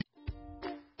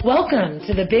Welcome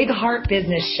to the Big Heart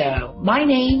Business Show. My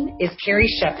name is Carrie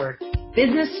Shepard,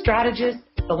 business strategist,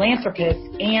 philanthropist,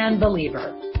 and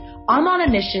believer. I'm on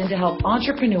a mission to help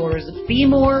entrepreneurs be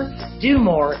more, do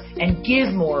more, and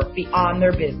give more beyond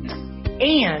their business,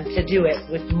 and to do it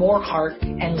with more heart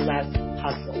and less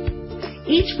hustle.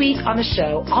 Each week on the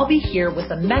show, I'll be here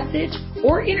with a message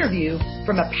or interview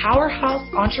from a powerhouse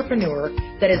entrepreneur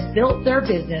that has built their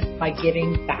business by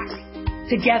giving back.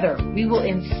 Together, we will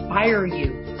inspire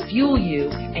you, fuel you,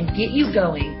 and get you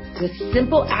going with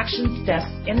simple action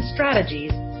steps and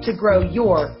strategies to grow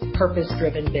your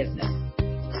purpose-driven business.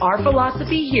 Our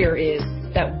philosophy here is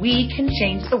that we can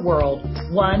change the world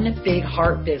one big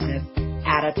heart business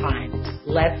at a time.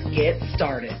 Let's get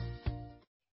started.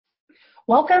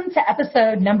 Welcome to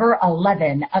episode number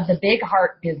 11 of the Big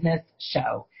Heart Business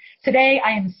Show. Today,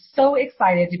 I am so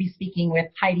excited to be speaking with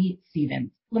Heidi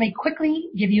Stevens. Let me quickly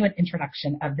give you an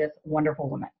introduction of this wonderful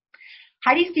woman.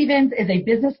 Heidi Stevens is a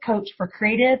business coach for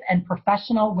creative and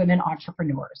professional women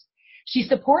entrepreneurs. She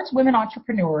supports women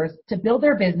entrepreneurs to build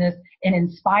their business in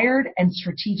inspired and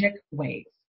strategic ways.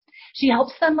 She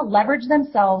helps them leverage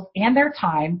themselves and their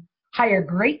time, hire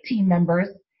great team members,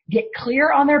 get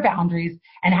clear on their boundaries,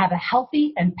 and have a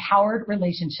healthy, empowered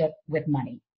relationship with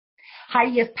money.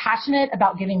 Heidi is passionate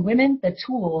about giving women the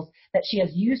tools that she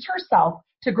has used herself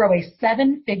to grow a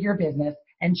 7-figure business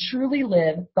and truly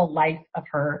live the life of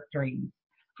her dreams.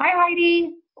 Hi,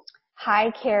 Heidi. Hi,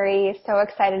 Carrie. So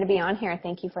excited to be on here.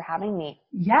 Thank you for having me.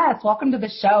 Yes, welcome to the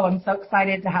show. I'm so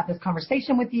excited to have this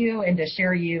conversation with you and to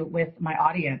share you with my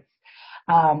audience.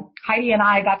 Heidi and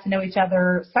I got to know each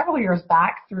other several years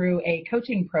back through a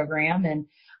coaching program, and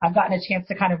I've gotten a chance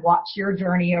to kind of watch your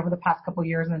journey over the past couple of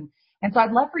years. And so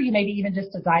I'd love for you maybe even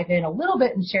just to dive in a little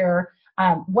bit and share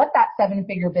what that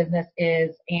 7-figure business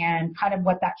is and kind of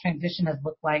what that transition has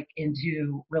looked like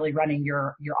into really running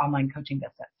your online coaching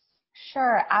business.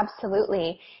 Sure,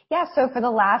 absolutely. Yeah, so for the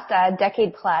last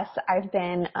decade plus, I've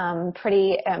been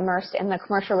pretty immersed in the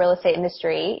commercial real estate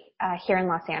industry here in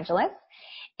Los Angeles.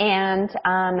 And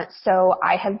so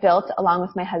I have built, along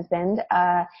with my husband,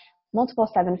 multiple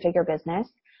 7-figure business.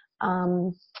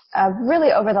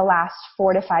 Really over the last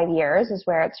 4 to 5 years is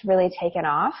where it's really taken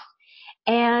off.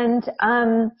 And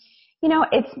you know,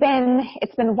 it's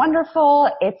been wonderful.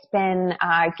 It's been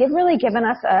really given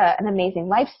us an amazing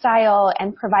lifestyle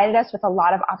and provided us with a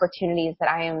lot of opportunities that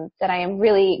I am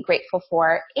really grateful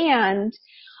for. And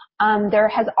there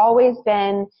has always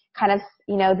been kind of,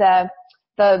 you know,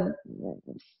 the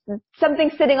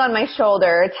something sitting on my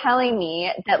shoulder telling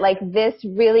me that like this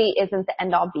really isn't the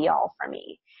end all be all for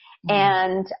me.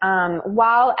 And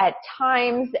while at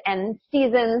times and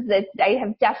seasons that I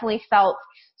have definitely felt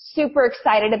super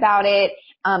excited about it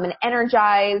and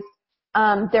energized,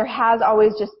 there has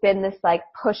always just been this like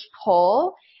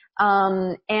push-pull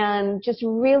and just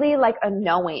really like a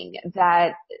knowing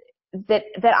that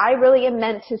I really am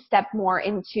meant to step more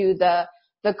into the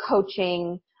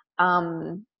coaching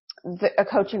a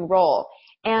coaching role.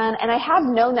 And I have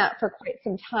known that for quite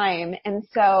some time. And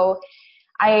so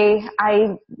I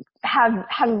have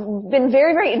been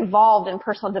very, very involved in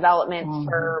personal development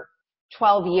for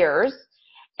 12 years.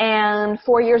 And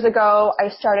 4 years ago, I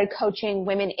started coaching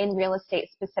women in real estate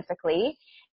specifically.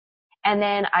 And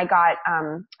then I got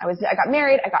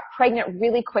married. I got pregnant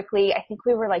really quickly. I think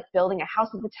we were like building a house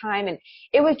at the time. And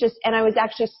and I was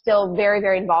actually still very,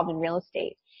 very involved in real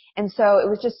estate. And so it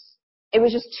was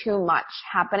just too much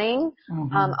happening,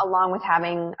 along with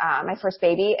having, my first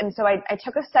baby. And so I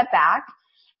took a step back.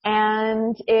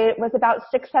 And it was about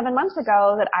 6-7 months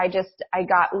ago that I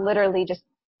got literally just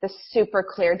this super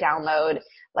clear download.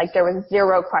 Like there was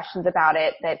zero questions about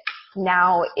it, that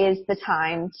now is the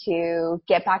time to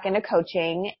get back into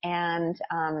coaching. And,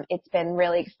 it's been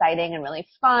really exciting and really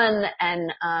fun.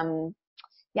 And,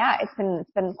 yeah, it's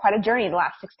been quite a journey the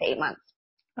last 6 to 8 months.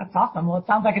 That's awesome. Well, it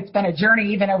sounds like it's been a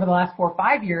journey even over the last 4 or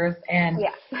 5 years. And,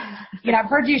 you know, I've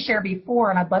heard you share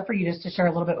before, and I'd love for you just to share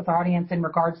a little bit with our audience in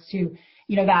regards to,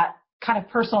 you know, that kind of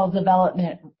personal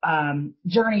development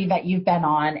journey that you've been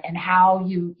on and how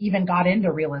you even got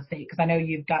into real estate, because I know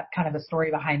you've got kind of a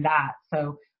story behind that.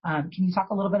 So can you talk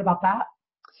a little bit about that?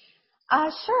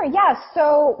 Sure. Yeah.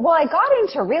 So, well, I got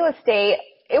into real estate.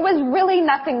 It was really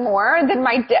nothing more than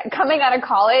my coming out of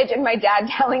college and my dad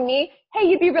telling me, hey,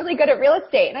 you'd be really good at real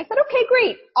estate. And I said, okay,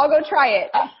 great. I'll go try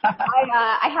it.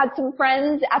 I had some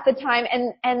friends at the time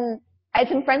and I had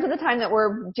some friends at the time that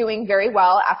were doing very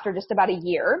well after just about a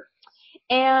year.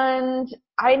 And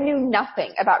I knew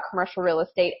nothing about commercial real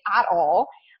estate at all.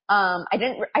 I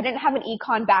didn't have an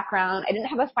econ background. I didn't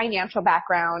have a financial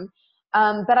background.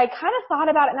 But I kind of thought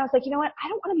about it and I was like, you know what? I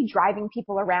don't want to be driving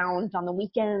people around on the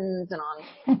weekends and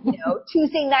on,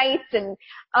 Tuesday nights. And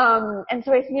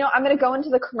so I said, I'm going to go into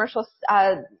the commercial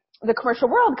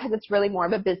world because it's really more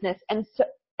of a business. And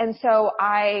so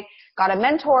I got a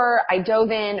mentor. I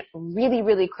dove in really,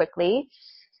 really quickly.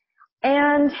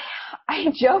 And I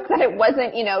joke that it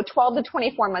wasn't, 12 to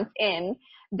 24 months in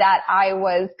that I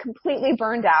was completely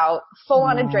burned out, full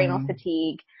on adrenal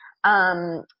fatigue,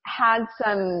 had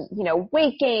some,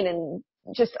 weight gain and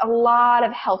just a lot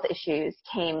of health issues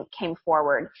came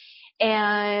forward.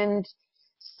 And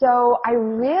so I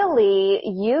really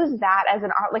used that as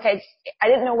an art. Like I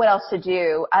didn't know what else to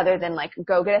do other than like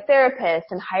go get a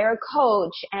therapist and hire a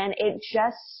coach. And it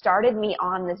just started me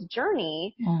on this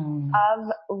journey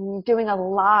of doing a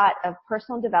lot of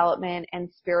personal development and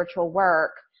spiritual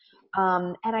work.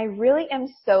 And I really am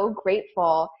so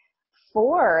grateful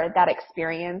for that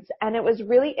experience. And it was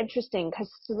really interesting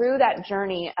because through that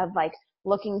journey of like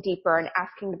looking deeper and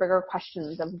asking the bigger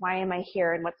questions of why am I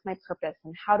here and what's my purpose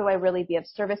and how do I really be of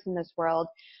service in this world,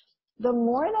 the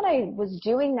more that I was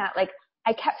doing that, like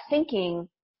I kept thinking,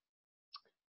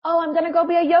 oh, I'm going to go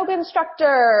be a yoga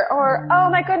instructor, or, oh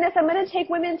my goodness, I'm going to take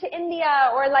women to India,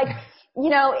 or like,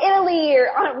 Italy,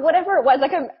 or whatever it was.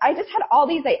 Like I just had all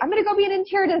these, like, I'm going to go be an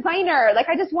interior designer. Like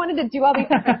I just wanted to do all these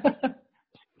things.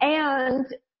 And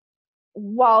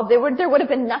while there would have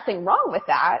been nothing wrong with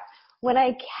that, when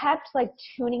I kept like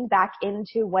tuning back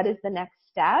into what is the next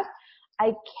step,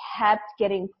 I kept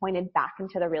getting pointed back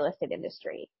into the real estate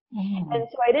industry. And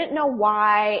so I didn't know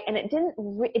why, and it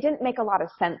didn't make a lot of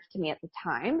sense to me at the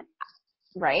time,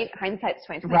 right? Hindsight's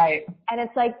 20/20. Right. And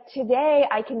it's like today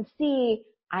I can see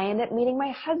I ended up meeting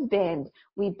my husband.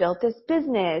 We built this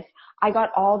business. I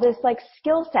got all this like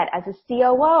skill set as a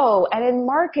COO and in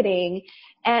marketing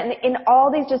and in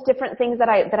all these just different things that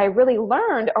I really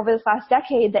learned over this last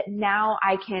decade that now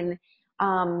I can,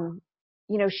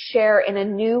 share in a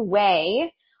new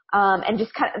way, and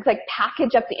just kind of like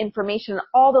package up the information,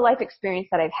 all the life experience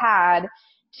that I've had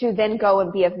to then go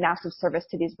and be of massive service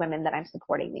to these women that I'm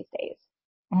supporting these days.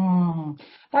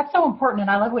 That's so important. And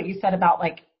I love what you said about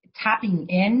like tapping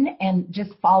in and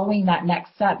just following that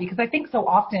next step, because I think so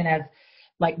often as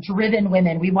like driven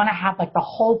women, we want to have like the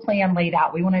whole plan laid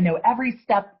out. We want to know every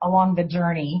step along the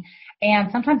journey. And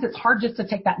sometimes it's hard just to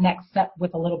take that next step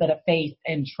with a little bit of faith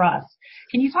and trust.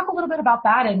 Can you talk a little bit about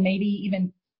that, and maybe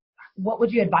even what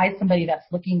would you advise somebody that's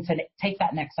looking to take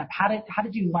that next step? How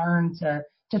did you learn to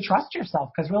trust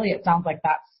yourself? Because really it sounds like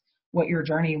that's what your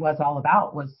journey was all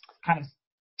about, was kind of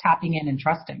tapping in and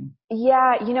trusting.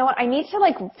 Yeah, you know what? I need to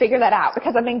like figure that out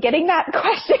because I've been getting that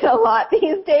question a lot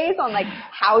these days on like,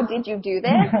 how did you do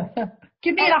this?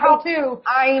 Give me a how-to.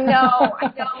 I know.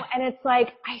 And it's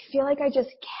like, I feel like I just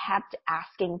kept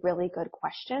asking really good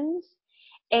questions.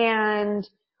 And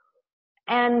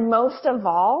most of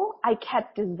all, I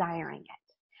kept desiring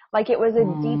it. Like it was a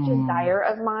deep desire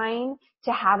of mine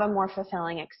to have a more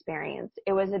fulfilling experience.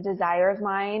 It was a desire of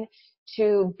mine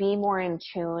to be more in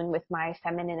tune with my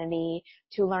femininity,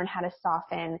 to learn how to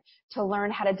soften, to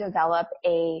learn how to develop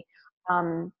a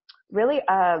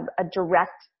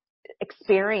direct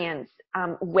experience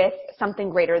with something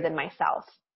greater than myself.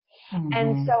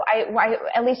 And so I,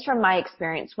 at least from my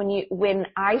experience, when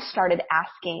I started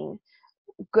asking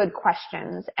good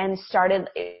questions and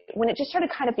when it just started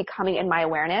kind of becoming in my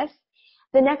awareness,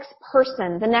 the next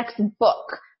person, the next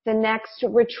book, the next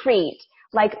retreat,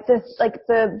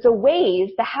 the ways,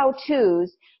 the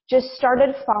how-tos just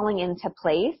started falling into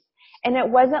place. And it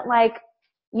wasn't like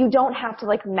you don't have to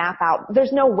like map out.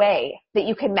 There's no way that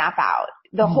you can map out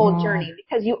the whole journey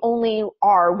because you only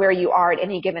are where you are at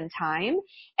any given time.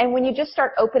 And when you just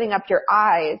start opening up your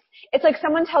eyes, it's like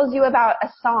someone tells you about a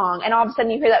song and all of a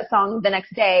sudden you hear that song the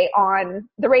next day on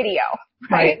the radio,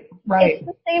 right? Right. It's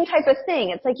the same type of thing.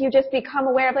 It's like you just become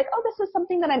aware of like, oh, this is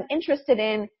something that I'm interested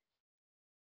in.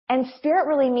 And spirit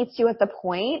really meets you at the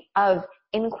point of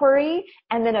inquiry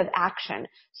and then of action.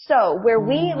 So where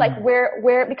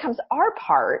where it becomes our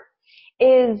part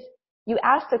is you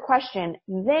ask the question,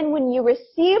 then when you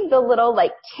receive the little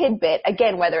like tidbit,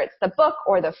 again, whether it's the book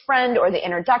or the friend or the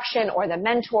introduction or the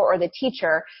mentor or the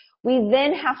teacher, we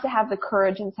then have to have the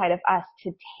courage inside of us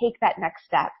to take that next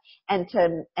step and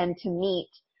to meet,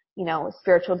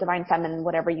 spiritual, divine, feminine,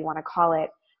 whatever you want to call it,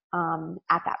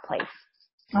 at that place.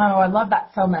 Oh, I love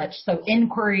that so much. So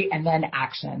inquiry and then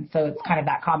action. So it's kind of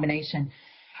that combination.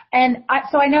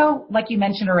 So I know, like you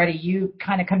mentioned already, you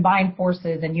kind of combined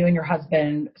forces and you and your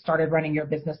husband started running your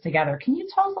business together. Can you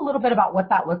tell us a little bit about what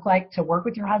that looked like to work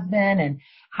with your husband, and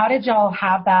how did y'all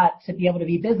have that to be able to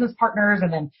be business partners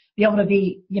and then be able to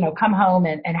be, come home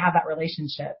and have that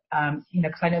relationship?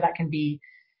 Because I know that can be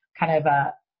kind of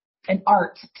an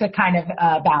art to kind of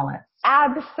balance.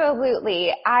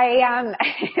 Absolutely.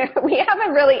 We have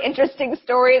a really interesting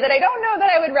story that I don't know that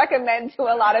I would recommend to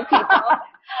a lot of people.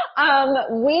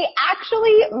 We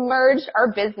actually merged our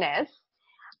business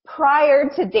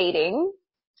prior to dating.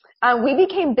 We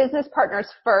became business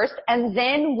partners first, and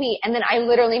then I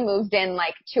literally moved in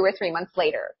like 2 or 3 months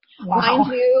later. Wow.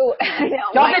 Mind you,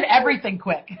 y'all did everything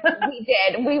quick. We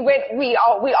did. We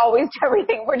always do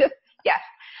everything. We're just, yes.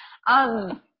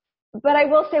 But I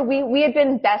will say we had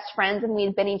been best friends and we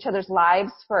had been in each other's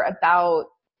lives for about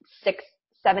 6,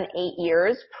 7, 8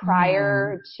 years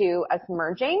prior to us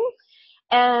merging.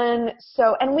 And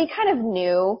we kind of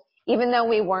knew, even though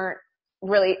we weren't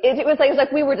really, it was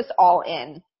like we were just all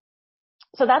in.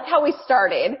 So that's how we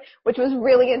started, which was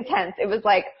really intense. It was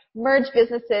like merge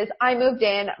businesses. I moved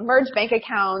in, merge bank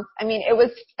accounts. I mean, it was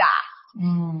fast.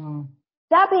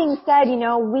 That being said,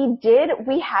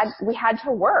 we had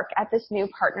to work at this new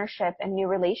partnership and new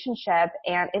relationship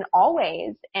and in all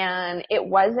ways. And it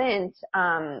wasn't,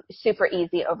 super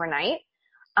easy overnight.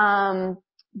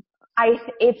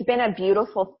 It's been a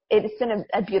beautiful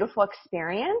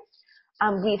experience.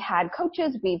 We've had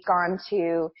coaches. We've gone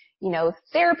to,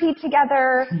 therapy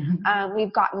together.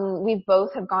 We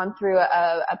both have gone through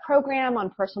a program on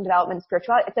personal development and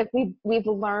spirituality. It's like we've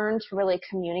learned to really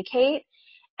communicate.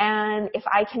 And if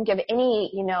I can give any,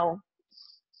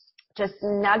 just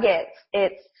nuggets,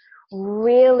 it's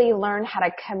really learn how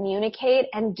to communicate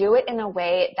and do it in a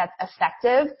way that's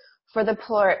effective for the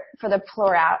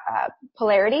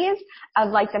polarities of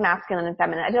like the masculine and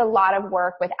feminine. I did a lot of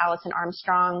work with Alison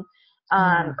Armstrong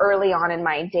early on in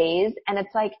my days, and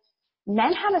it's like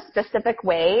men have a specific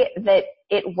way that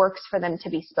it works for them to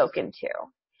be spoken to.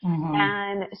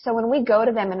 And so when we go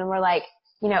to them and we're like,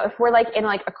 if we're like in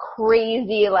like a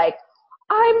crazy, like,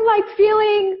 I'm like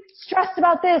feeling stressed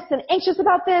about this and anxious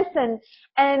about this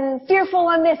and fearful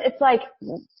on this, it's like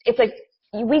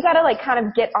we gotta like kind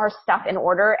of get our stuff in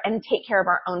order and take care of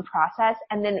our own process.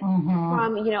 And then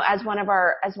from, as one of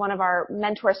our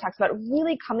mentors talks about,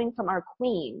 really coming from our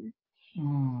queen,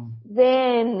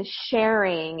 then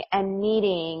sharing and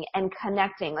meeting and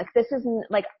connecting. Like this isn't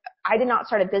like, I did not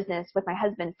start a business with my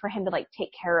husband for him to like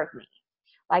take care of me.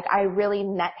 Like I really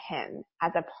met him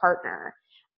as a partner.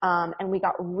 And we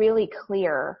got really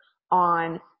clear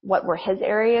on what were his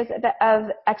areas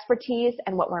of expertise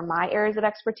and what were my areas of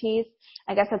expertise.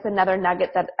 I guess that's another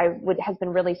nugget that has been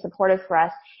really supportive for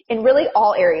us in really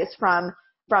all areas, from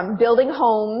building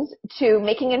homes to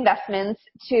making investments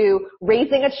to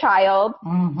raising a child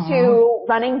to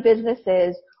running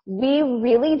businesses. We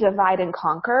really divide and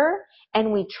conquer,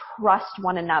 and we trust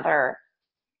one another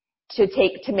to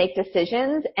make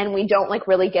decisions, and we don't like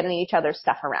really get in each other's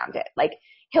stuff around it. Like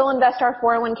he'll invest our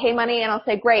 401k money and I'll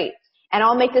say, great. And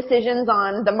I'll make decisions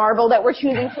on the marble that we're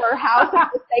choosing for our house and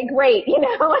I'll say, great. And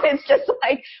it's just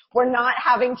like, we're not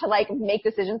having to like make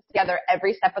decisions together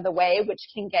every step of the way, which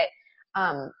can get,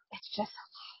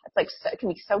 it can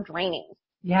be so draining.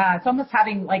 Yeah. It's almost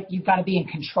having like, you've got to be in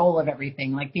control of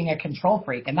everything, like being a control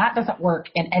freak. And that doesn't work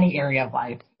in any area of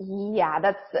life. Yeah.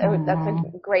 That's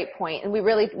a great point. And we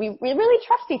really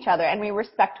trust each other and we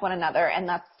respect one another. And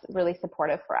that's really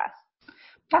supportive for us.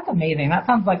 That's amazing. That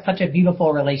sounds like such a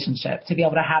beautiful relationship to be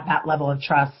able to have that level of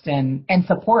trust and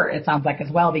support, it sounds like, as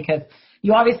well, because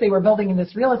you obviously were building in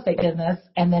this real estate business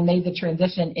and then made the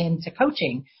transition into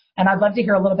coaching. And I'd love to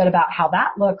hear a little bit about how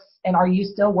that looks. And are you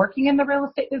still working in the real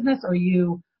estate business, or are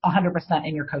you 100%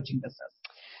 in your coaching business?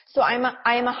 So I am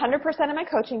 100% in my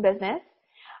coaching business.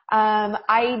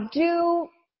 I do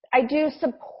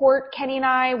support Kenny and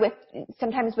I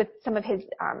sometimes with some of his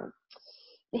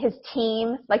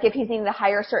team. Like if he's needing to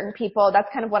hire certain people, that's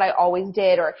kind of what I always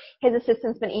did. Or his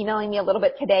assistant's been emailing me a little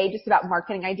bit today just about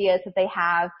marketing ideas that they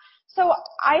have. So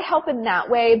I help in that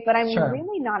way, but I'm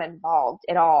really not involved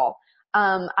at all.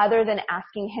 Other than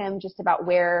asking him just about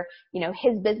where,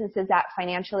 his business is at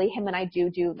financially. Him and I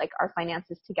do like our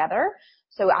finances together.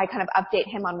 So I kind of update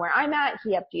him on where I'm at.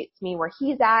 He updates me where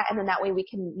he's at. And then that way we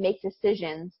can make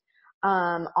decisions,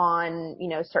 on,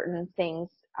 certain things,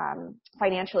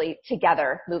 financially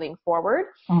together moving forward.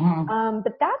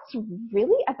 But that's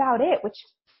really about it, which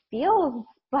feels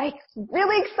like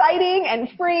really exciting and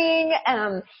freeing.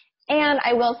 And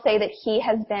I will say that he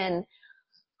has been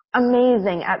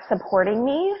amazing at supporting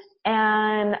me.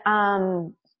 And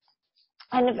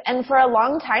And for a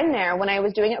long time there, when I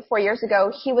was doing it 4 years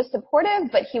ago, he was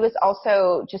supportive, but he was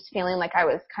also just feeling like I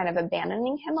was kind of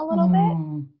abandoning him a little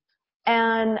bit.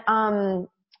 And, and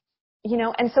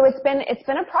so it's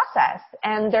been a process,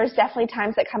 and there's definitely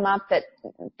times that come up that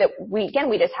we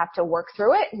just have to work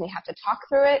through it and we have to talk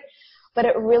through it. But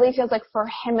it really feels like for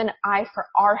him and I, for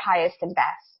our highest and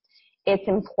best, it's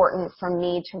important for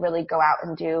me to really go out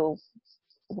and do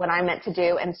what I meant to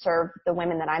do and serve the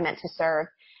women that I meant to serve,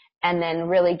 and then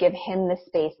really give him the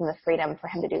space and the freedom for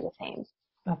him to do the same.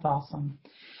 That's awesome.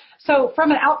 So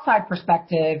from an outside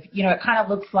perspective, it kind of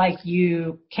looks like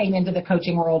you came into the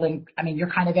coaching world and, you're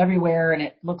kind of everywhere, and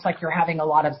it looks like you're having a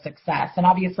lot of success. And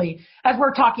obviously, as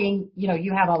we're talking,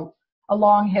 you have a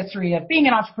long history of being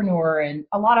an entrepreneur and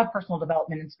a lot of personal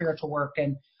development and spiritual work.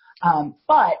 And,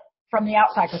 but from the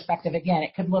outside perspective, again,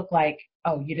 it could look like,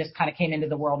 oh, you just kind of came into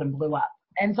the world and blew up.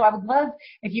 And so I would love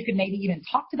if you could maybe even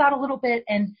talk to that a little bit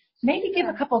and maybe give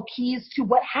a couple of keys to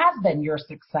what has been your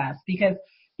success, because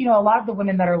a lot of the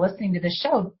women that are listening to this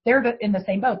show, they're in the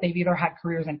same boat. They've either had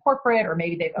careers in corporate, or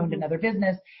maybe they've owned another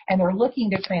business, and they're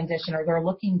looking to transition, or they're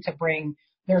looking to bring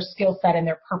their skill set and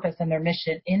their purpose and their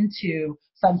mission into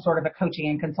some sort of a coaching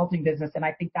and consulting business. And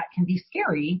I think that can be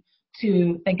scary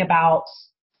to think about,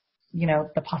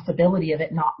 the possibility of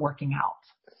it not working out.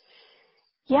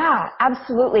 Yeah,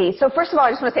 absolutely. So first of all,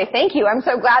 I just want to say thank you. I'm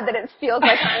so glad that it feels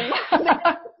like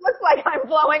looks like I'm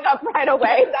blowing up right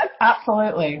away.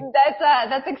 Absolutely.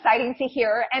 That's exciting to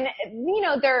hear. And we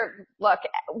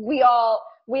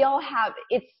all have,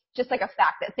 it's just like a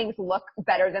fact that things look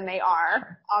better than they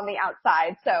are on the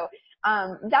outside. So,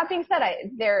 that being said,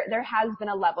 there has been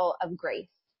a level of grace,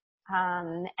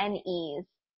 and ease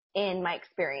in my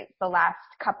experience the last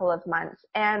couple of months.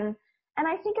 And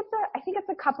I think it's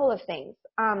a couple of things.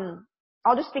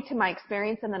 I'll just speak to my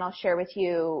experience, and then I'll share with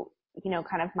you,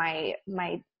 kind of my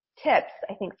tips,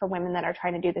 I think, for women that are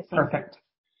trying to do the same. Perfect.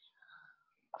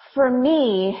 For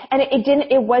me, and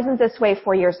it wasn't this way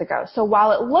 4 years ago. So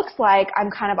while it looks like I'm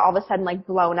kind of all of a sudden like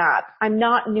blown up, I'm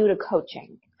not new to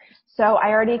coaching. So I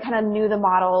already kind of knew the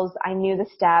models, I knew the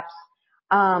steps,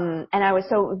 and I was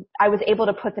able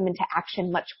to put them into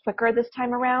action much quicker this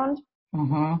time around.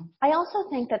 Mm-hmm. I also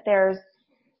think that there's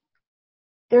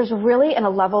really a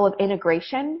level of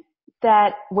integration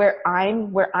that where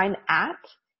I'm at,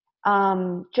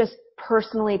 just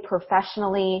personally,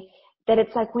 professionally, that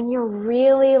it's like when you're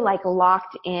really like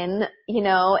locked in,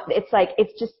 it's like,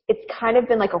 it's kind of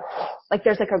been like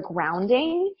there's like a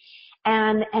grounding.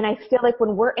 And I feel like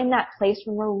when we're in that place,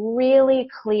 when we're really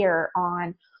clear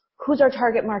on who's our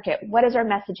target market, what is our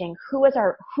messaging, who is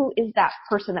that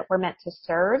person that we're meant to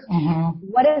serve,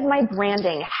 what is my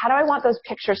branding, how do I want those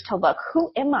pictures to look,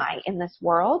 who am I in this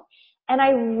world? And I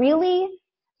really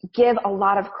give a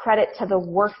lot of credit to the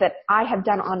work that I have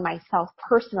done on myself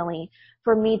personally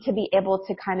for me to be able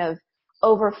to kind of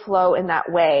overflow in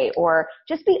that way, or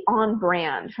just be on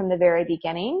brand from the very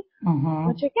beginning,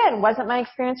 which again wasn't my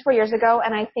experience 4 years ago.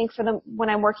 And I think when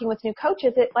I'm working with new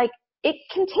coaches, it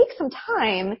can take some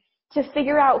time to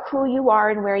figure out who you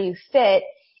are and where you fit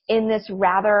in this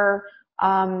rather,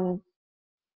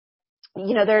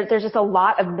 there's just a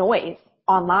lot of noise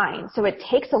online. So it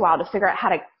takes a while to figure out how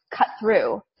to cut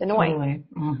through the noise. Totally.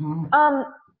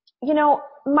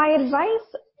 My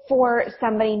advice for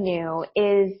somebody new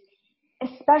is,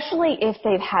 especially if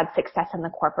they've had success in the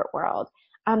corporate world,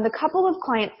 the couple of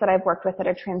clients that I've worked with that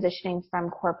are transitioning from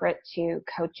corporate to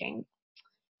coaching,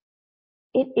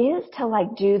 it is to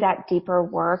do that deeper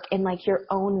work in your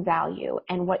own value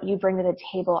and what you bring to the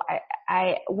table.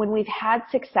 When we've had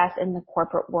success in the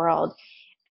corporate world,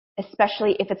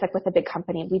 especially if it's with a big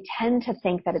company, we tend to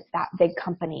think that it's that big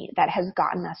company that has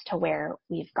gotten us to where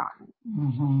we've gotten.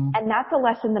 And that's a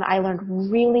lesson that I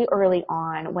learned really early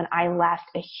on when I left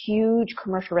a huge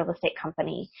commercial real estate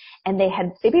company, and they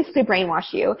basically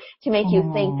brainwash you to make you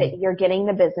think that you're getting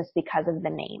the business because of the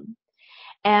name.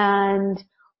 And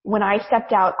when I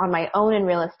stepped out on my own in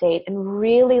real estate and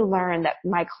really learned that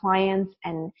my clients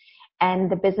and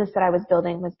the business that I was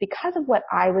building was because of what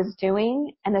I was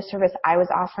doing and the service I was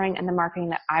offering and the marketing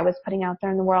that I was putting out there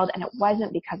in the world, and it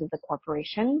wasn't because of the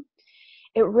corporation,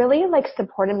 it really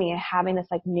supported me in having this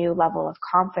new level of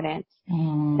confidence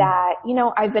that,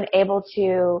 I've been able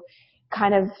to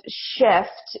kind of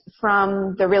shift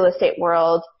from the real estate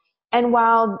world. And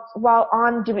while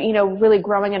on, really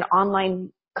growing an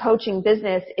online coaching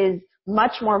business is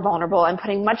much more vulnerable and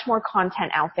putting much more content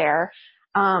out there,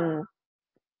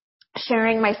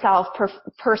 sharing myself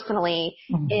personally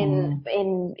in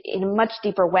a much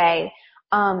deeper way.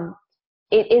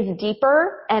 It is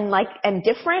deeper and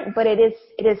different, but it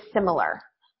is similar.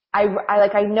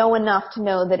 I know enough to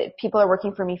know that people are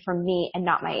working for me and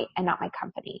not my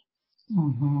company.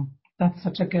 Mm-hmm. That's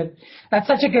such a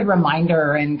good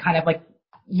reminder, and kind of like,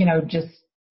 just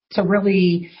to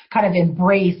really kind of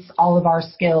embrace all of our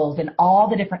skills and all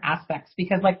the different aspects,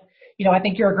 because I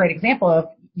think you're a great example of,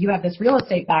 you have this real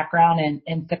estate background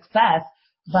and success,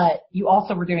 but you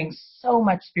also were doing so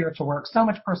much spiritual work, so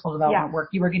much personal development work.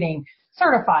 You were getting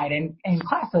certified in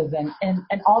classes and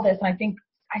all this. And I think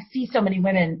I see so many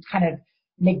women kind of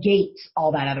negate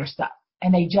all that other stuff,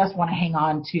 and they just want to hang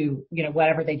on to,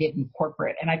 whatever they did in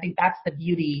corporate. And I think that's the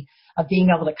beauty of being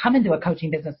able to come into a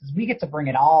coaching business, is we get to bring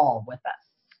it all with us.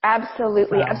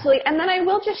 Absolutely. So. Absolutely. And then I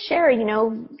will just share,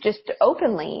 just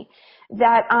openly,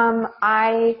 that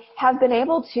I have been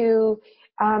able to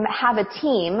have a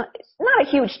team, not a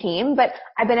huge team, but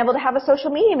I've been able to have a social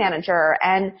media manager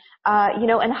and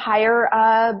and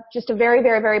hire just a very,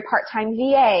 very, very part-time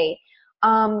VA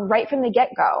right from the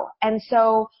get-go. And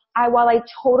so while I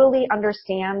totally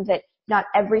understand that not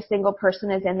every single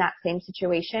person is in that same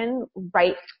situation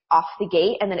right off the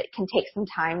gate, and that it can take some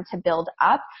time to build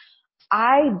up,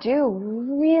 I do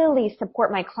really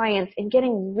support my clients in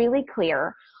getting really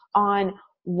clear on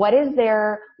where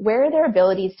are their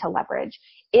abilities to leverage.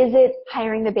 Is it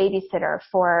hiring the babysitter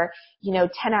for, 10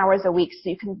 hours a week so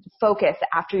you can focus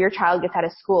after your child gets out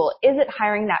of school? Is it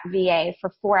hiring that VA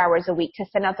for 4 hours a week to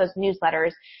send out those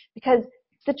newsletters? Because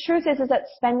the truth is that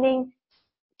spending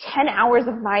 10 hours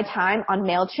of my time on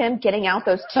MailChimp getting out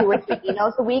those 2 or 3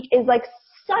 emails a week is like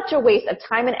such a waste of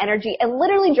time and energy, and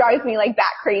literally drives me like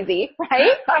bat crazy,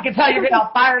 right? I can tell you're getting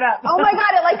all fired up. Oh my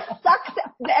God, it sucks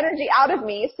the energy out of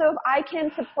me. So if I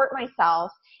can support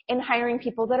myself in hiring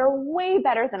people that are way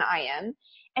better than I am,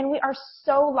 and we are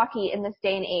so lucky in this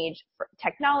day and age for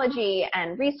technology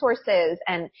and resources,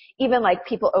 and even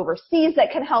people overseas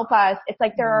that can help us. It's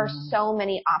there are so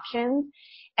many options.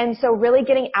 And so really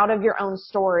getting out of your own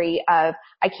story of,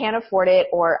 I can't afford it,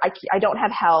 or I don't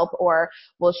have help, or,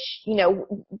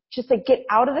 just get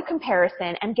out of the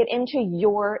comparison and get into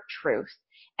your truth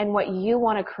and what you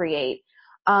want to create,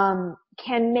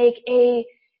 can make a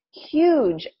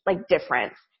huge,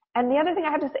 difference. And the other thing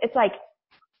I have to say, it's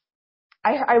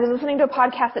I was listening to a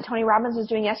podcast that Tony Robbins was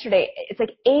doing yesterday. It's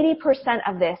 80%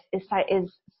 of this is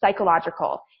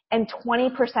psychological, and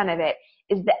 20% of it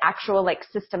is the actual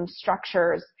system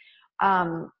structures.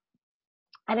 And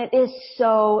it is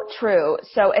so true.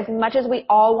 So as much as we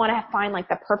all want to find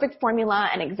the perfect formula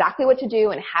and exactly what to do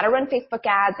and how to run Facebook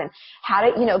ads and how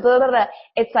to, blah, blah, blah,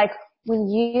 it's when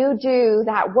you do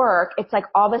that work, it's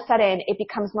all of a sudden it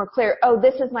becomes more clear. Oh,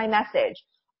 this is my message.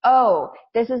 Oh,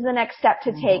 this is the next step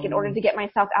to take in order to get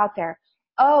myself out there.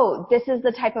 Oh, this is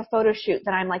the type of photo shoot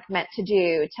that I'm meant to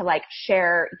do to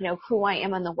share, who I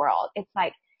am in the world. It's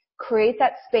create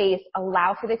that space,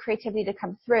 allow for the creativity to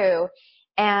come through,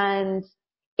 and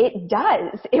it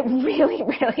does. It really,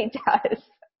 really does.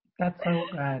 That's so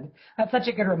good. That's such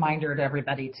a good reminder to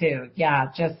everybody too.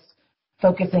 Yeah, just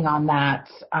focusing on that,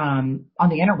 on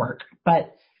the inner work,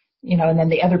 but and then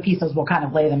the other pieces will kind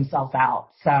of lay themselves out.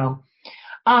 So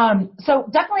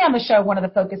definitely on the show, one of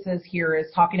the focuses here is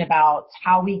talking about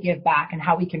how we give back and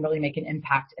how we can really make an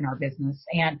impact in our business.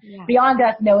 And beyond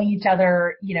us knowing each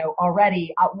other,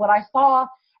 already, what I saw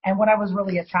and what I was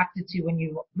really attracted to when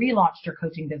you relaunched your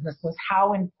coaching business was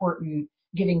how important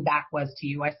giving back was to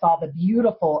you. I saw the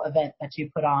beautiful event that you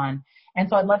put on. And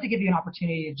so I'd love to give you an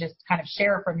opportunity to just kind of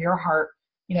share from your heart,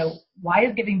 why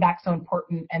is giving back so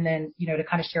important? And then, to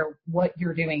kind of share what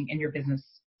you're doing in your business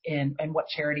and what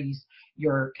charities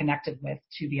you're connected with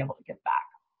to be able to give back.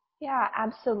 Yeah,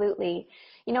 absolutely.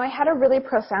 I had a really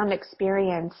profound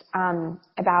experience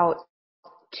about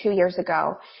 2 years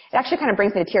ago. It actually kind of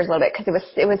brings me to tears a little bit, because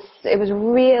it was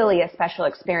really a special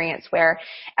experience where,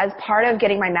 as part of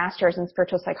getting my master's in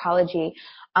spiritual psychology,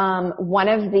 one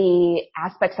of the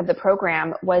aspects of the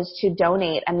program was to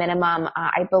donate a minimum,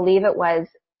 I believe it was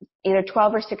either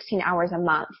 12 or 16 hours a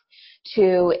month,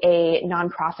 to a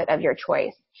nonprofit of your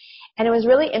choice. And it was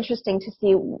really interesting to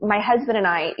see my husband and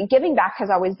I, giving back has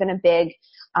always been a big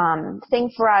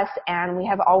thing for us, and we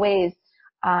have always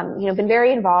been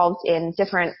very involved in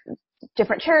different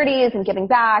charities and giving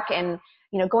back and,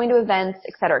 going to events,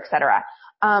 et cetera, et cetera.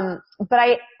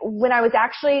 But when I was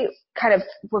actually kind of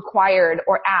required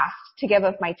or asked to give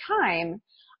of my time,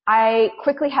 I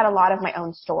quickly had a lot of my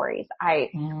own stories.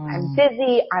 I'm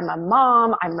busy. I'm a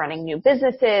mom. I'm running new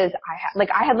businesses.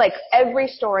 I had every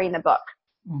story in the book.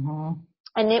 Mm-hmm.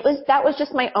 And that was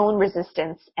just my own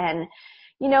resistance and,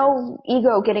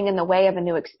 ego getting in the way of a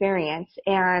new experience.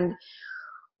 And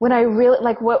when I really,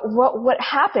 what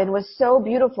happened was so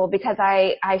beautiful, because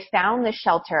I found the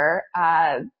shelter,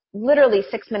 literally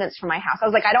 6 minutes from my house. I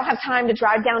was like, I don't have time to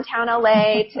drive downtown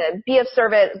LA to be of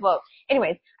service. Well,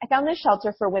 anyways, I found this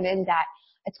shelter for women that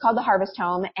it's called the Harvest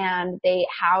Home, and they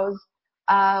house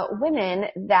women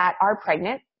that are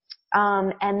pregnant,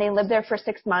 and they live there for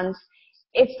 6 months.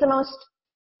 It's the most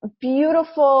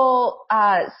beautiful,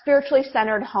 spiritually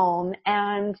centered home,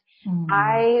 and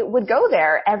I would go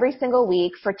there every single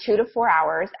week for 2 to 4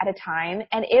 hours at a time,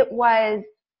 and it was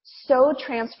so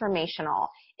transformational.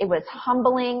 It was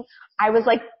humbling. I was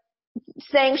like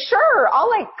saying, sure, I'll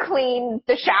like clean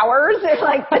the showers and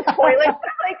like the toilets.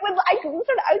 I came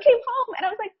home and I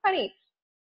was like, honey,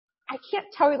 I can't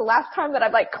tell you the last time that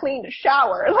I've like cleaned a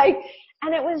shower.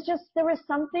 And it was just, there was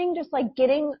something just like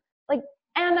getting like,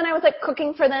 and then I was like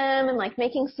cooking for them and like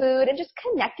making food and just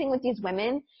connecting with these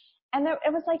women. And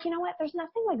it was like, you know what? There's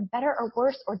nothing like better or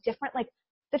worse or different. Like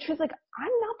the truth, like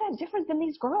I'm not that different than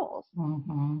these girls.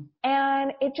 Mm-hmm.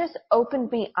 And it just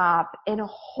opened me up in a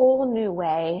whole new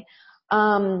way.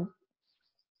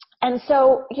 And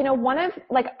so, you know,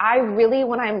 I really,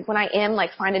 when I am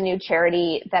like find a new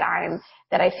charity that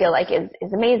I feel like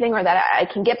is amazing or that I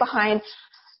can get behind,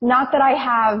 not that I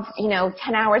have,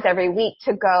 10 hours every week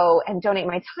to go and donate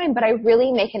my time, but I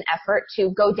really make an effort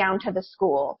to go down to the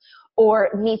school or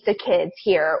meet the kids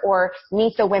here or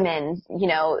meet the women,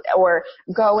 or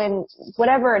go and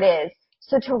whatever it is.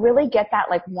 So to really get that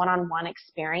like one-on-one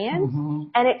experience, mm-hmm.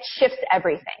 and it shifts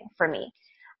everything for me.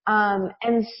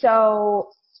 And so,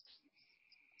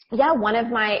 yeah, one of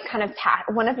my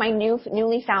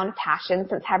newly found passions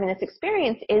since having this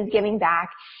experience is giving back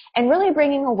and really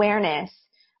bringing awareness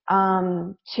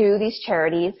to these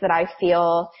charities that I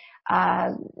feel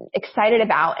excited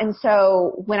about. And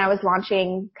so when I was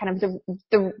launching kind of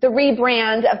the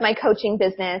rebrand of my coaching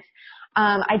business,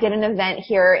 I did an event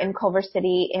here in Culver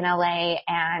City in LA,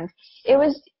 and it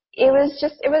was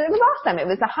awesome. It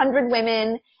was 100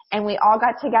 women, and we all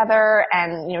got together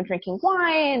and, drinking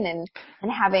wine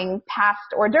and having past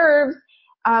hors d'oeuvres,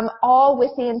 all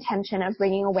with the intention of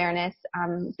bringing awareness.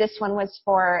 This one was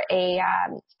for a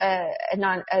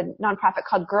nonprofit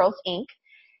called Girls Inc.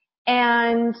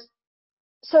 And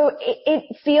so it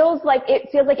feels like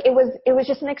it was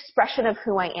just an expression of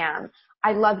who I am.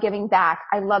 I love giving back.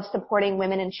 I love supporting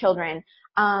women and children.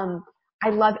 I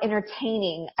love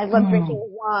entertaining. I love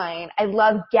drinking wine. I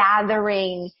love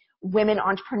gathering women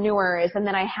entrepreneurs. And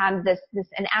then I had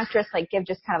an actress like give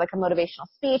just kind of like a motivational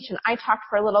speech, and I talked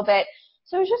for a little bit.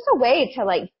 So it was just a way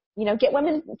to get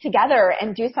women together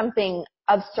and do something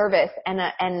of service and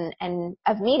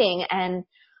of meeting. And,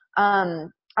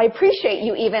 I appreciate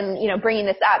you even, bringing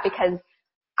this up, because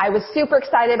I was super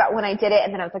excited about when I did it.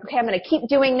 And then I was like, okay, I'm going to keep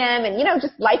doing them. And,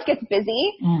 just life gets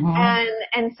busy. Mm-hmm.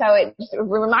 And so it just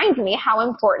reminds me how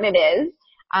important it is,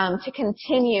 to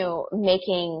continue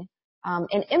making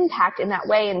an impact in that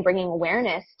way and bringing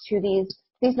awareness to these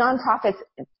nonprofits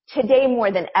today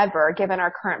more than ever, given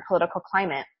our current political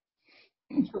climate,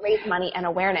 to raise money and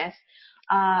awareness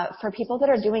for people that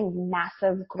are doing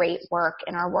massive, great work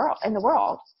in the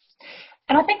world.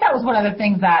 And I think that was one of the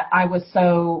things that I was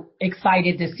so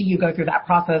excited to see you go through that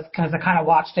process, because I kind of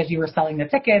watched as you were selling the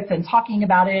tickets and talking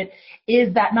about it,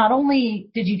 is that not only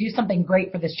did you do something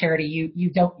great for this charity,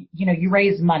 you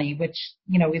raised money, which,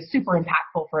 is super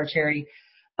impactful for a charity,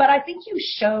 but I think you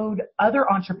showed other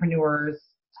entrepreneurs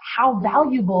how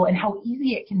valuable and how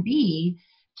easy it can be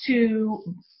to,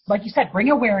 like you said,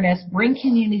 bring awareness, bring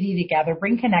community together,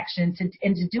 bring connections,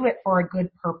 and to do it for a good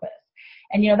purpose.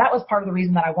 And, that was part of the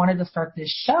reason that I wanted to start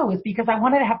this show, is because I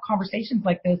wanted to have conversations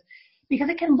like this, because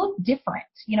it can look different.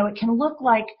 It can look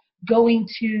like going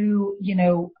to,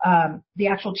 the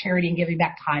actual charity and giving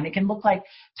back time. It can look like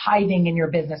tithing in your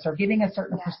business or giving a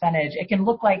certain percentage. It can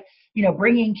look like,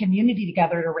 bringing community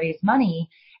together to raise money.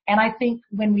 And I think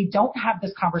when we don't have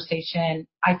this conversation,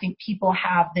 I think people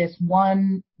have this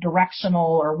one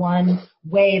directional or one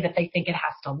way that they think it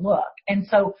has to look. And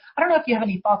so I don't know if you have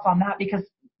any thoughts on that, because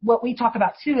what we talk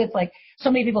about too is like, so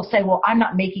many people say, well, I'm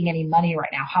not making any money right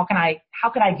now. How can I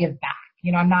give back?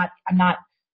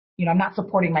 I'm not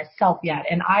supporting myself yet.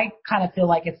 And I kind of feel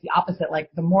like it's the opposite.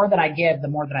 Like the more that I give, the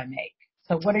more that I make.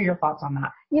 So what are your thoughts on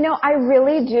that? I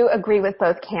really do agree with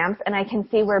both camps, and I can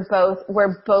see where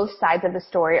both sides of the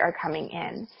story are coming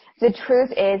in. The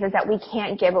truth is that we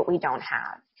can't give what we don't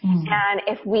have. Mm-hmm. And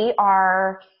if we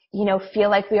are, feel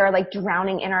like we are like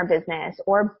drowning in our business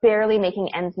or barely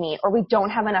making ends meet, or we don't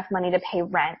have enough money to pay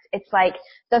rent, it's like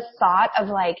the thought of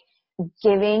like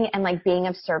giving and like being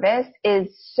of service is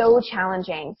so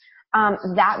challenging.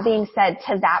 That being said,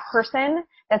 to that person,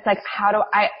 that's like,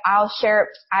 I'll share,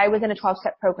 I was in a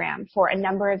 12-step program for a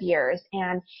number of years,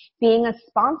 and being a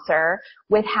sponsor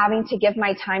with having to give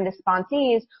my time to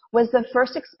sponsees was the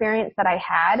first experience that I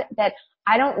had that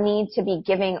I don't need to be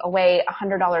giving away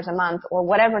 $100 a month or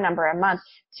whatever number a month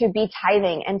to be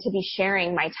tithing and to be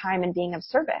sharing my time and being of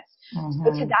service. Mm-hmm.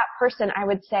 So to that person, I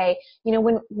would say,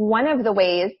 when one of the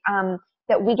ways,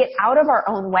 that we get out of our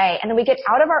own way and we get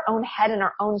out of our own head and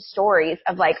our own stories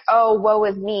of like, oh, woe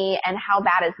is me and how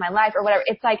bad is my life or whatever.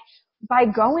 It's like by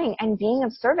going and being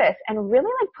of service and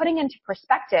really like putting into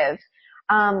perspective,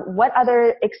 what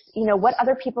other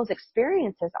people's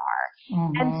experiences are.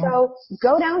 Mm-hmm. And so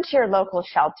go down to your local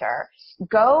shelter,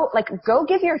 go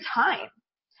give your time.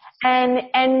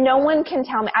 And no one can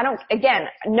tell me,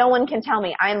 no one can tell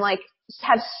me I'm like,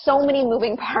 have so many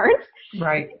moving parts.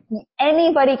 Right.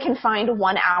 Anybody can find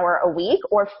 1 hour a week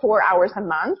or 4 hours a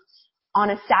month on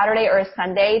a Saturday or a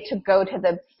Sunday to go to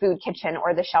the food kitchen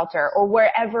or the shelter or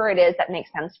wherever it is that makes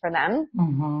sense for them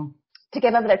to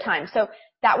give up their time. So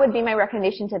that would be my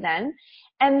recommendation to them.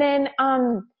 And then,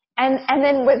 and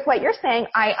then with what you're saying,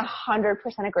 I 100%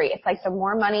 agree. It's like the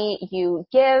more money you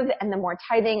give and the more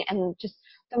tithing and just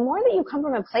the more that you come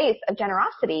from a place of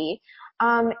generosity,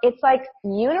 it's like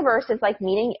universe is like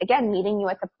meeting you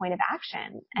at the point of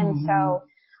action. And so,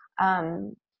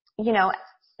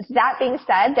 that being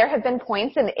said, there have been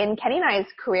points in Kenny and I's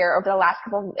career over the last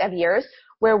couple of years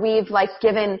where we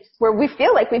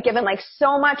feel like we've given like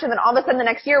so much, and then all of a sudden the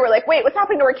next year we're like, wait, what's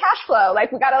happening to our cash flow?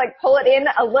 Like we got to like pull it in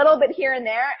a little bit here and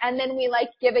there, and then we like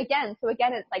give again. So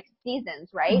again, it's like seasons,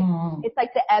 right? It's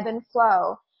like the ebb and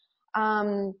flow.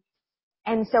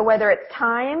 And so whether it's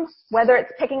time, whether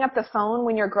it's picking up the phone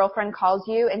when your girlfriend calls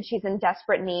you and she's in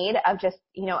desperate need of just,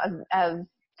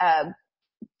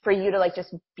 for you to like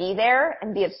just be there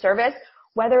and be of service,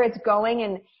 whether it's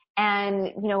going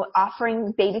and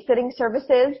offering babysitting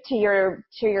services to your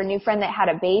new friend that had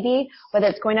a baby, whether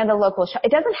it's going to the local shop.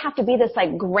 It doesn't have to be this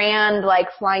like grand, like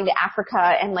flying to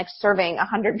Africa and like serving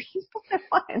 100 people at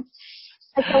once.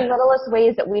 It's the littlest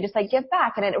ways that we just like give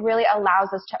back, and it really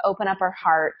allows us to open up our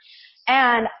heart.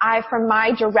 And from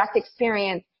my direct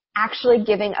experience, actually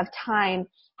giving of time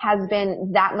has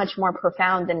been that much more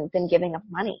profound than giving of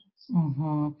money.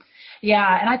 Mm-hmm.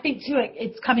 Yeah. And I think too,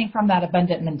 it's coming from that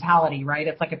abundant mentality, right?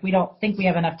 It's like if we don't think we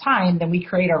have enough time, then we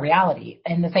create our reality.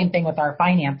 And the same thing with our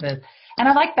finances. And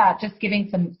I like that, just giving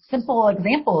some simple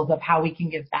examples of how we can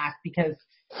give back, because,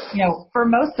 for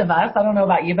most of us, I don't know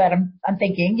about you, but I'm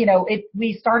thinking,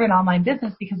 we start an online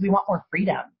business because we want more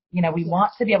freedom. We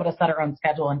want to be able to set our own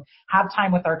schedule and have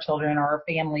time with our children or our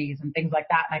families and things like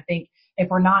that. And I think if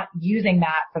we're not using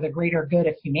that for the greater good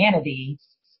of humanity,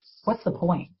 what's the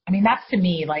point? I mean, that's to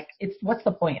me, like, what's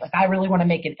the point? Like, I really want to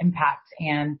make an impact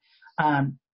and,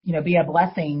 be a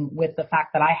blessing with the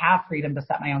fact that I have freedom to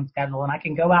set my own schedule, and I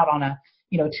can go out on a,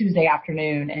 Tuesday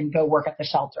afternoon and go work at the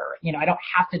shelter. I don't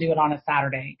have to do it on a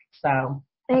Saturday. So.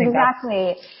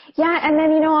 Exactly. Yeah. And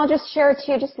then, I'll just share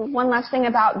too, just one last thing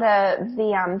about the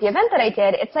event that I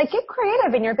did. It's like, get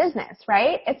creative in your business,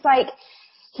 right? It's like,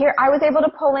 here, I was able to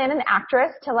pull in an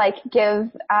actress to like give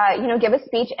a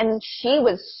speech, and she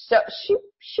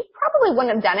probably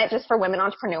wouldn't have done it just for women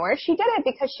entrepreneurs. She did it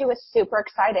because she was super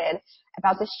excited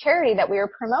about this charity that we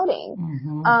were promoting.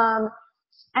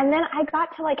 And then I got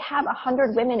to like have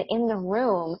 100 women in the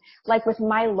room, like with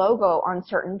my logo on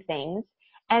certain things.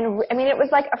 And I mean, it was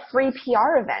like a free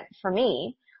PR event for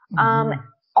me,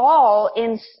 all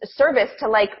in service to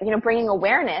like, bringing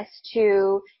awareness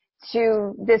to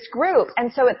this group.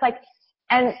 And so it's like,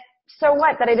 and so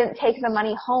what that I didn't take the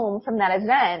money home from that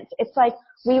event? It's like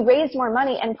we raised more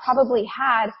money and probably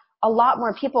had a lot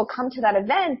more people come to that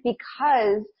event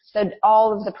because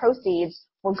all of the proceeds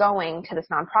were going to this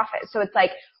nonprofit. So it's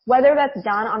like, whether that's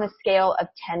done on a scale of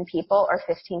 10 people or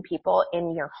 15 people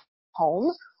in your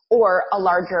home or a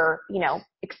larger,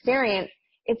 experience,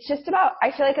 I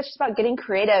feel like it's just about getting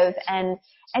creative and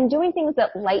doing things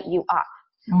that light you up.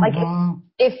 Like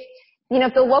if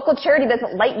the local charity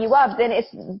doesn't light you up, then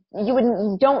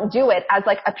don't do it as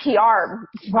like a PR.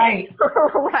 Right.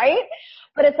 Right?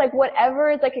 But it's like whatever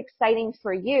is like exciting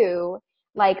for you,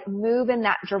 like move in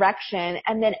that direction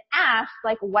and then ask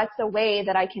like, what's a way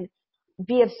that I can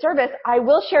be of service? I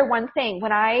will share one thing.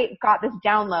 When I got this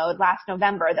download last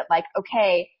November that like,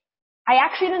 okay, I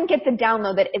actually didn't get the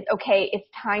download that it's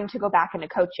time to go back into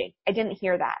coaching. I didn't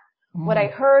hear that. What I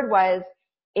heard was,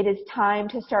 it is time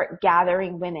to start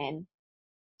gathering women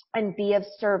and be of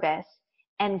service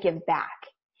and give back.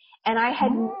 And I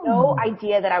had no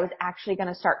idea that I was actually going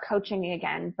to start coaching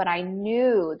again, but I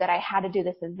knew that I had to do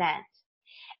this event.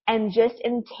 And just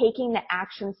in taking the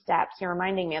action steps, you're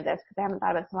reminding me of this because I haven't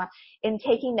thought about this in a while, in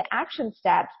taking the action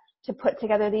steps to put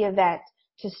together the event,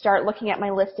 to start looking at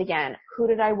my list again. Who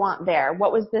did I want there?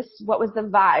 What was the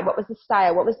vibe? What was the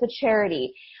style? What was the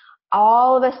charity?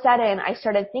 All of a sudden I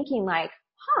started thinking like,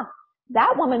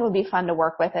 that woman would be fun to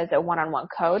work with as a one-on-one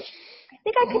coach. I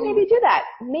think I could maybe do that.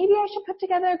 Maybe I should put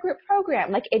together a group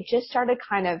program. Like it just started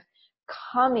kind of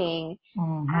coming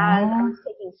as I was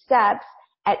taking steps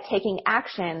at taking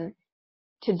action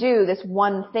to do this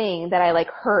one thing that I like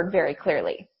heard very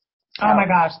clearly. So. Oh my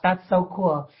gosh, that's so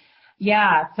cool.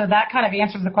 Yeah, so that kind of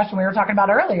answers the question we were talking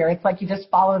about earlier. It's like you just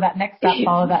follow that next step,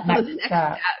 follow that next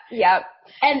step. Yep.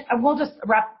 And we'll just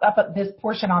wrap up this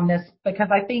portion on this because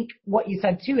I think what you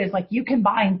said too is like you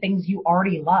combine things you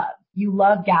already love. You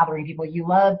love gathering people. You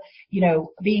love,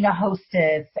 being a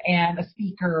hostess and a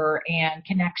speaker and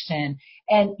connection.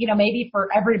 And, maybe for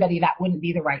everybody that wouldn't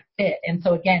be the right fit. And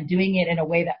so again, doing it in a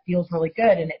way that feels really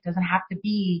good, and it doesn't have to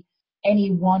be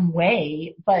any one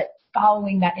way, but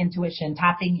following that intuition,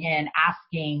 tapping in,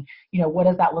 asking, what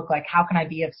does that look like? How can I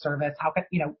be of service? How can,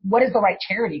 what is the right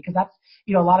charity? Because that's,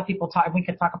 a lot of people talk, we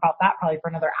could talk about that probably for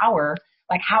another hour.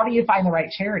 Like, how do you find the right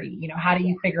charity? How do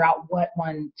you figure out what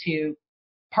one to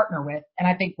partner with? And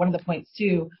I think one of the points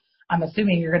too, I'm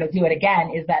assuming you're going to do it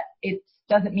again, is that it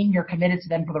doesn't mean you're committed to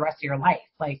them for the rest of your life.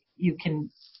 Like, you can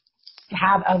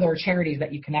have other charities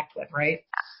that you connect with, right?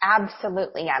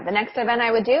 Absolutely. Yeah. The next event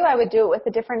I would do it with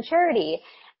a different charity.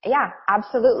 Yeah,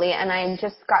 absolutely. And I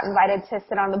just got invited to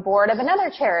sit on the board of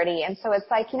another charity. And so it's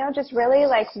like, just really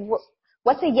like,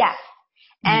 what's a yes?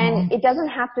 And it doesn't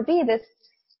have to be this,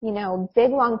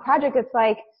 big, long project. It's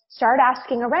like, start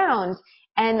asking around.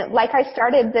 And like I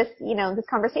started this, this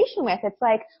conversation with, it's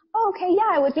like, oh, okay,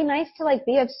 yeah, it would be nice to like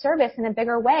be of service in a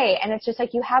bigger way. And it's just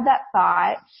like, you have that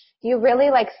thought, you really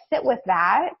like sit with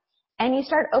that, and you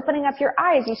start opening up your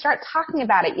eyes. You start talking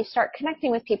about it. You start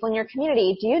connecting with people in your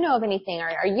community. Do you know of anything?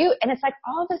 Are you, and it's like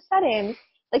all of a sudden,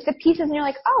 like the pieces, and you're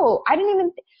like, oh, I didn't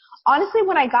even, honestly,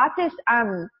 when I got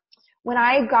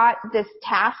this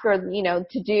task or,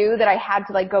 to do that I had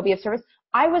to like go be of service,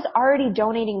 I was already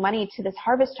donating money to this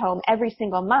harvest home every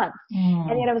single month.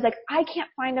 And yet I was like, I can't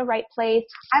find the right place.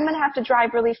 I'm going to have to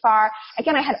drive really far.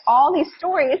 Again, I had all these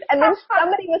stories. And then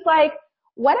somebody was like,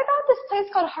 what about this place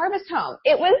called Harvest Home?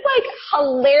 It was like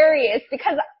hilarious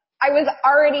because I was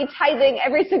already tithing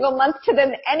every single month to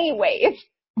them anyways.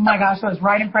 Oh my gosh, it was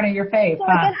right in front of your face. So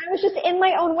again, I was just in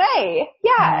my own way.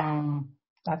 Yeah.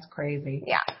 That's crazy.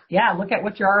 Yeah. Yeah. Look at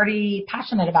what you're already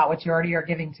passionate about, what you already are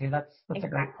giving to. That's exactly. A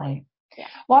great point. Yeah.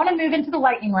 Well, I want to move into the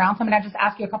lightning round. So I'm going to just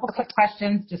ask you a couple of quick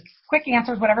questions, just quick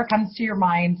answers, whatever comes to your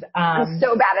mind. I'm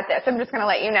so bad at this. I'm just going to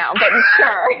let you know, but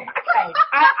sure. Okay.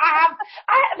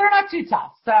 They're not too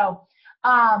tough. So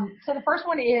the first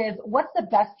one is, what's the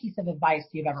best piece of advice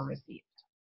you've ever received?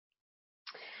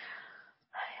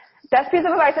 Best piece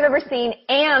of advice I've ever seen,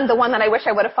 and the one that I wish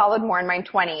I would have followed more in my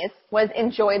 20s, was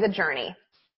enjoy the journey.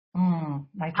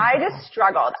 I just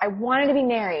struggled. I wanted to be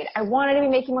married. I wanted to be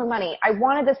making more money. I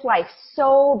wanted this life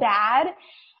so bad.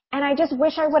 And I just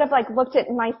wish I would have like looked at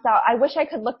myself. I wish I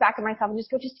could look back at myself and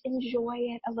just go, just enjoy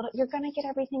it a little. You're going to get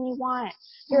everything you want.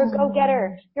 You're a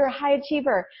go-getter. You're a high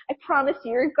achiever. I promise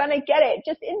you're going to get it.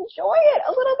 Just enjoy it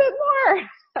a little bit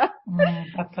more.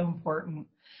 That's so important.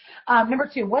 Number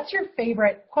 2, what's your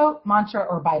favorite quote, mantra,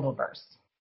 or Bible verse?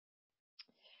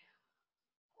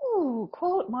 Ooh,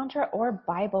 quote, mantra, or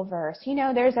Bible verse.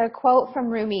 There's a quote from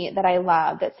Rumi that I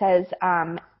love that says,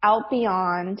 out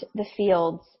beyond the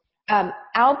fields,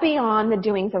 out beyond the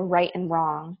doings of right and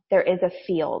wrong, there is a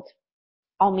field.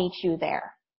 I'll meet you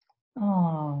there.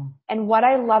 Oh. And what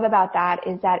I love about that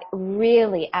is that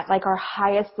really at like our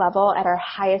highest level, at our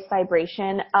highest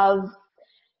vibration of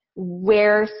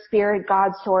where spirit,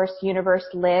 God, source, universe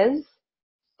lives,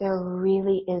 there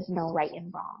really is no right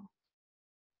and wrong.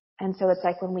 And so it's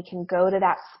like when we can go to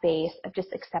that space of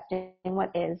just accepting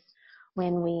what is,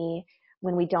 when we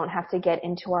don't have to get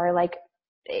into our like,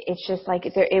 it's just like,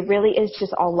 it really is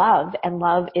just all love, and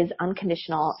love is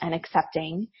unconditional and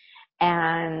accepting.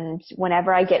 And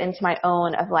whenever I get into my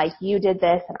own of like, you did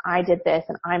this and I did this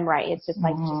and I'm right, it's just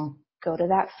like, just go to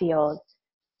that field,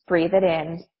 breathe it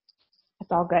in.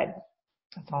 It's all good.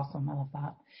 That's awesome. I love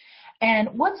that. And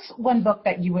what's one book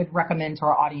that you would recommend to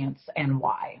our audience and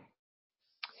why?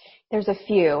 There's a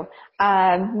few.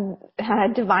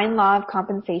 Divine Law of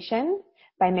Compensation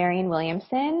by Marianne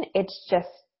Williamson. It's just,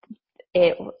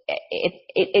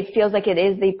 it feels like it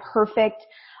is the perfect,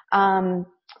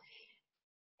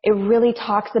 it really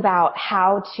talks about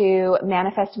how to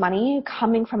manifest money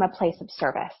coming from a place of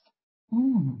service.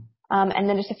 And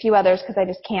then just a few others because I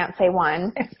just can't say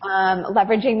one.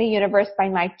 Leveraging the Universe by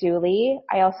Mike Dooley.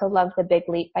 I also love The Big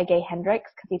Leap by Gay Hendricks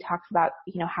because he talks about,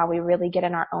 how we really get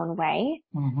in our own way.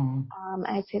 Mm-hmm.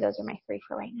 I'd say those are my 3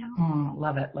 for right now.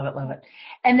 Love it, love it, love it.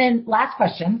 And then last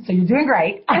question. So you're doing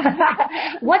great.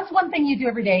 What's one thing you do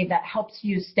every day that helps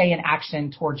you stay in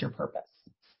action towards your purpose?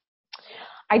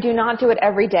 I do not do it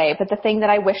every day, but the thing that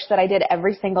I wish that I did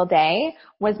every single day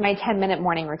was my 10-minute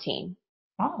morning routine.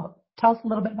 Oh, tell us a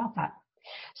little bit about that.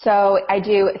 So I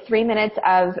do 3 minutes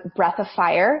of breath of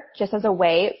fire just as a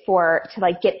way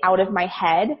to get out of my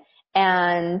head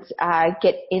and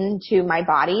get into my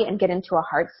body and get into a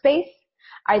heart space.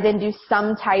 I then do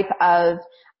some type of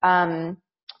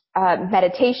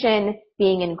meditation,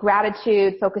 being in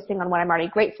gratitude, focusing on what I'm already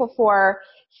grateful for,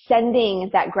 sending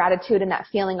that gratitude and that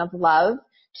feeling of love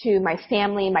to my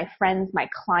family, my friends, my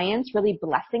clients, really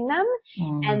blessing them.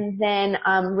 And then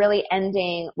really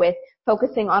ending with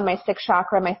focusing on my 6th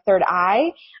chakra, my 3rd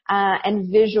eye, and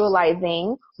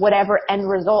visualizing whatever end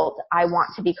result I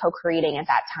want to be co-creating at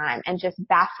that time, and just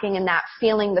basking in that,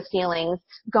 feeling the feelings,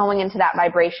 going into that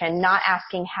vibration, not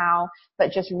asking how,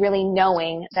 but just really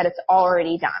knowing that it's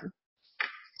already done.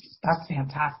 That's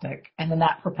fantastic. And then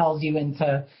that propels you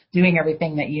into doing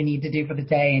everything that you need to do for the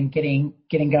day and getting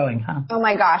going, huh? Oh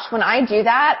my gosh. When I do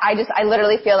that, I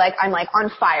literally feel like I'm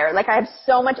on fire. I have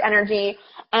so much energy.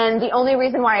 And the only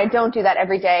reason why I don't do that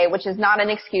every day, which is not an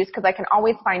excuse because I can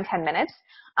always find 10 minutes.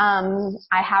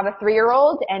 I have a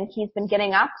 3-year-old and he's been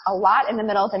getting up a lot in the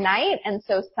middle of the night. And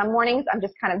so some mornings I'm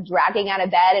just kind of dragging out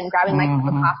of bed and grabbing my cup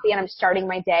of coffee and I'm starting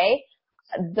my day.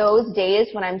 Those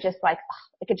days when I'm just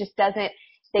it just doesn't,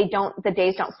 the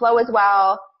days don't flow as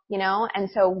well, and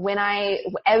so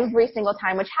every single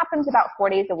time, which happens about 4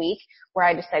 days a week, where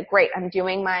I just said, great, I'm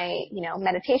doing my,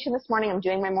 meditation this morning, I'm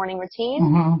doing my morning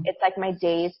routine. It's like my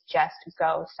days just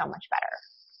go so much better.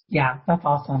 Yeah, that's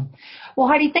awesome. Well,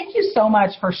 Heidi, thank you so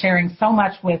much for sharing so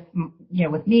much with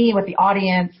me, with the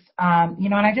audience.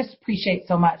 And I just appreciate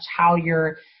so much how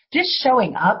you're just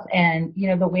showing up and,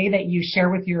 the way that you share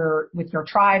with your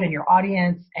tribe and your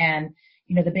audience and,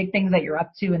 the big things that you're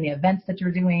up to and the events that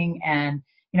you're doing. And,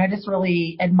 I just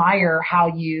really admire how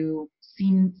you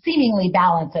seemingly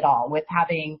balance it all with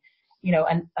having,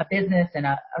 a business and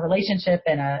a relationship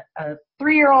and a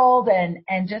 3-year-old and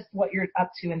just what you're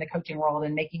up to in the coaching world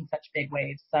and making such big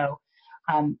waves. So,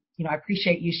 I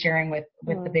appreciate you sharing with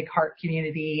the Big Heart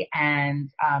community. And,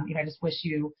 I just wish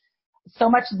you so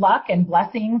much luck and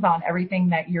blessings on everything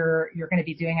that you're going to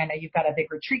be doing. I know you've got a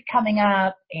big retreat coming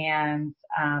up and,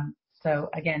 so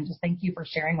again, just thank you for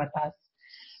sharing with us.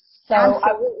 So,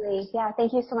 absolutely. Yeah.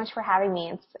 Thank you so much for having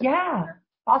me. Yeah.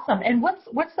 Awesome. And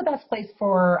what's the best place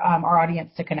for our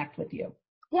audience to connect with you?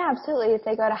 Yeah, absolutely. If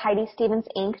they go to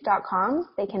HeidiStevensInc.com,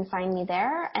 they can find me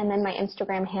there. And then my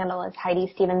Instagram handle is Heidi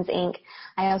Stevens Inc.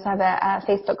 I also have a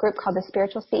Facebook group called The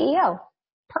Spiritual CEO.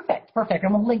 Perfect.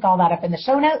 And we'll link all that up in the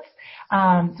show notes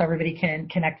so everybody can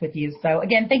connect with you. So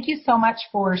again, thank you so much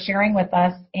for sharing with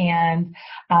us and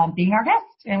being our guest.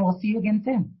 And we'll see you again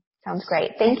soon. Sounds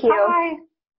great. Thank you. Bye.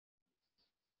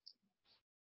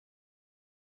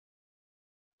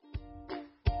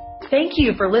 Thank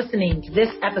you for listening to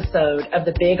this episode of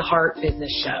the Big Heart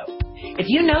Business Show. If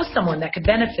you know someone that could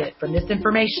benefit from this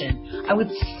information, I would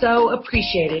so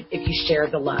appreciate it if you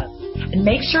shared the love. And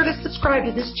make sure to subscribe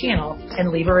to this channel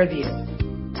and leave a review.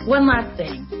 One last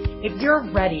thing. If you're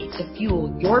ready to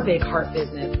fuel your Big Heart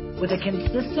business with a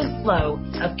consistent flow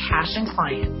of cash and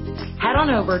clients, head on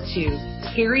over to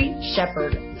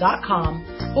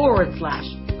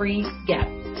carrieshepard.com/free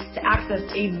gift to access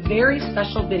a very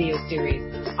special video series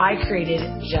I created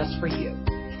just for you.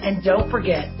 And don't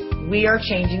forget, we are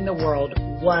changing the world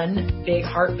one Big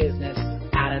Heart business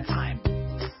at a time.